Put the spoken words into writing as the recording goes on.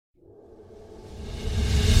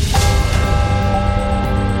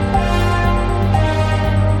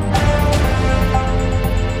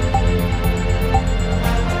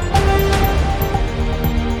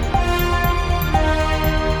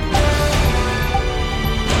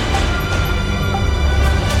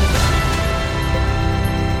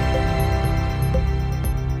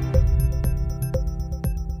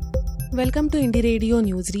Welcome to Indie Radio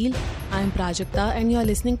Newsreel. I am Prajakta and you are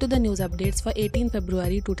listening to the news updates for 18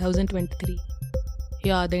 February 2023.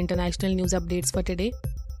 Here are the international news updates for today.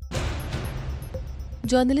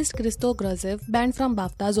 Journalist Hristo Grozev banned from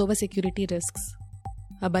BAFTAs over security risks.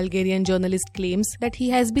 A Bulgarian journalist claims that he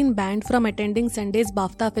has been banned from attending Sunday's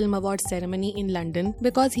BAFTA Film Awards ceremony in London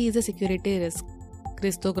because he is a security risk.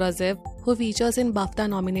 Hristo Grozev, who features in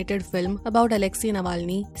BAFTA-nominated film about Alexei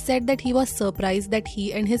Navalny, said that he was surprised that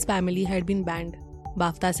he and his family had been banned.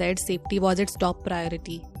 BAFTA said safety was its top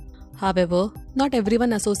priority. However, not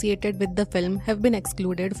everyone associated with the film have been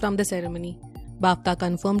excluded from the ceremony. BAFTA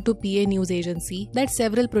confirmed to PA News Agency that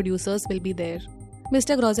several producers will be there.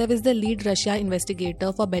 Mr. Grozev is the lead Russia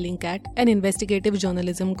investigator for Bellingcat, an investigative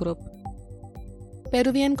journalism group.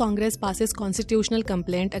 Peruvian Congress passes constitutional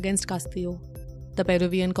complaint against Castillo. The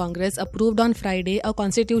Peruvian Congress approved on Friday a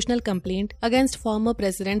constitutional complaint against former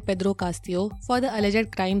President Pedro Castillo for the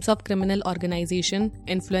alleged crimes of criminal organization,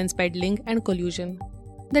 influence peddling, and collusion.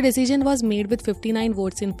 The decision was made with 59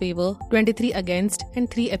 votes in favor, 23 against,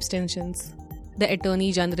 and 3 abstentions. The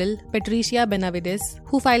Attorney General, Patricia Benavides,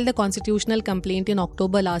 who filed the constitutional complaint in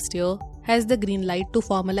October last year, has the green light to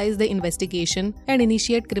formalize the investigation and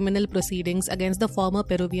initiate criminal proceedings against the former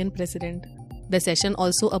Peruvian president. The session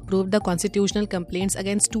also approved the constitutional complaints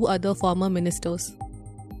against 2 other former ministers.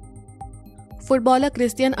 Footballer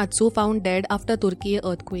Christian Atsu found dead after Turkey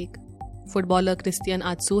earthquake. Footballer Christian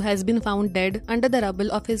Atsu has been found dead under the rubble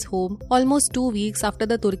of his home almost 2 weeks after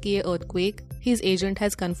the Turkey earthquake, his agent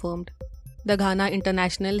has confirmed. The Ghana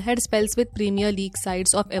international had spells with Premier League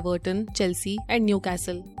sides of Everton, Chelsea and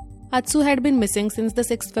Newcastle. Atsu had been missing since the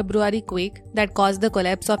 6 February quake that caused the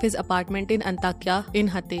collapse of his apartment in Antakya in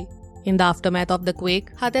Hatay. In the aftermath of the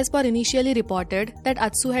quake, Hatayspor initially reported that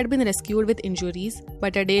Atsu had been rescued with injuries,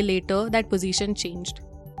 but a day later that position changed.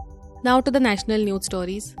 Now to the national news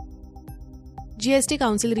stories. GST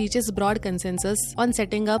Council reaches broad consensus on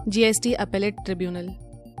setting up GST Appellate Tribunal.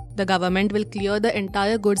 The government will clear the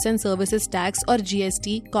entire goods and services tax or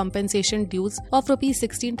GST compensation dues of Rs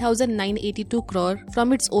 16,982 crore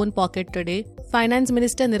from its own pocket today, Finance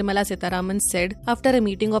Minister Nirmala Sitharaman said after a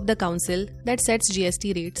meeting of the council that sets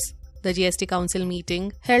GST rates. The GST Council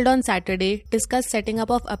meeting, held on Saturday, discussed setting up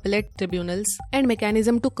of appellate tribunals and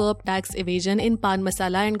mechanism to curb tax evasion in pan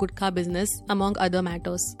masala and gutkha business, among other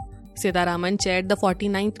matters. Sitharaman chaired the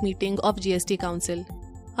 49th meeting of GST Council.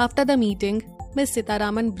 After the meeting, Ms.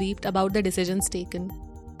 Sitharaman briefed about the decisions taken.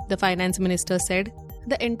 The Finance Minister said,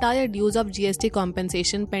 the entire dues of GST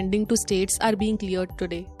compensation pending to states are being cleared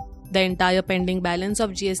today. The entire pending balance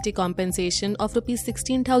of GST compensation of Rs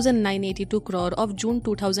 16,982 crore of June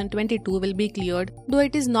 2022 will be cleared, though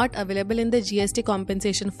it is not available in the GST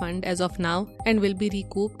compensation fund as of now and will be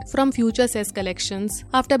recouped from future cess collections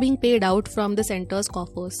after being paid out from the centre's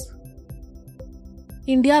coffers.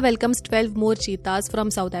 India welcomes 12 more cheetahs from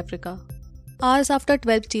South Africa. Hours after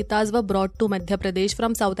 12 cheetahs were brought to Madhya Pradesh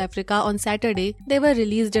from South Africa on Saturday, they were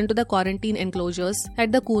released into the quarantine enclosures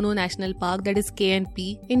at the Kuno National Park, that is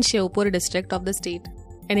KNP, in Shivpur district of the state.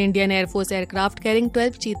 An Indian Air Force aircraft carrying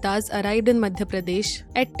 12 cheetahs arrived in Madhya Pradesh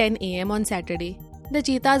at 10 am on Saturday. The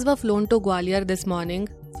cheetahs were flown to Gwalior this morning,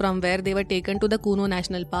 from where they were taken to the Kuno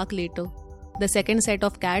National Park later. The second set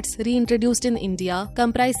of cats, reintroduced in India,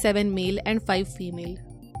 comprised 7 male and 5 female.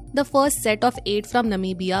 The first set of 8 from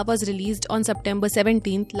Namibia was released on September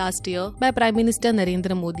 17th last year by Prime Minister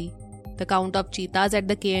Narendra Modi. The count of cheetahs at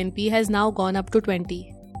the KNP has now gone up to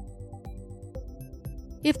 20.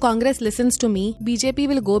 If Congress listens to me, BJP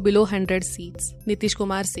will go below 100 seats, Nitish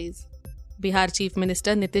Kumar says. Bihar Chief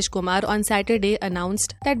Minister Nitish Kumar on Saturday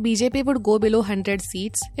announced that BJP would go below 100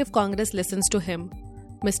 seats if Congress listens to him.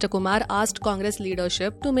 Mr. Kumar asked Congress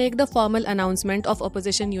leadership to make the formal announcement of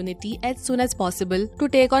opposition unity as soon as possible to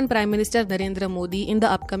take on Prime Minister Narendra Modi in the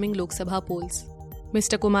upcoming Lok Sabha polls.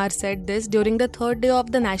 Mr. Kumar said this during the third day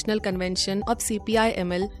of the National Convention of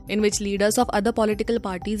CPI-ML, in which leaders of other political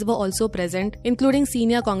parties were also present, including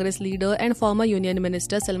senior Congress leader and former Union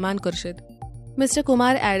Minister Salman Khurshid. Mr.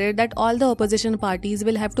 Kumar added that all the opposition parties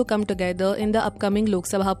will have to come together in the upcoming Lok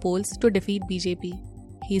Sabha polls to defeat BJP.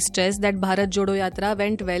 He stressed that Bharat Jodo Yatra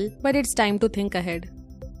went well, but it's time to think ahead.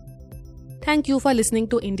 Thank you for listening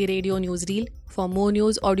to Indie Radio Newsreel. For more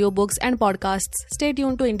news, audiobooks and podcasts, stay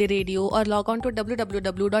tuned to Indie Radio or log on to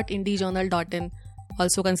www.indiejournal.in.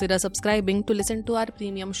 Also consider subscribing to listen to our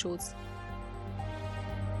premium shows.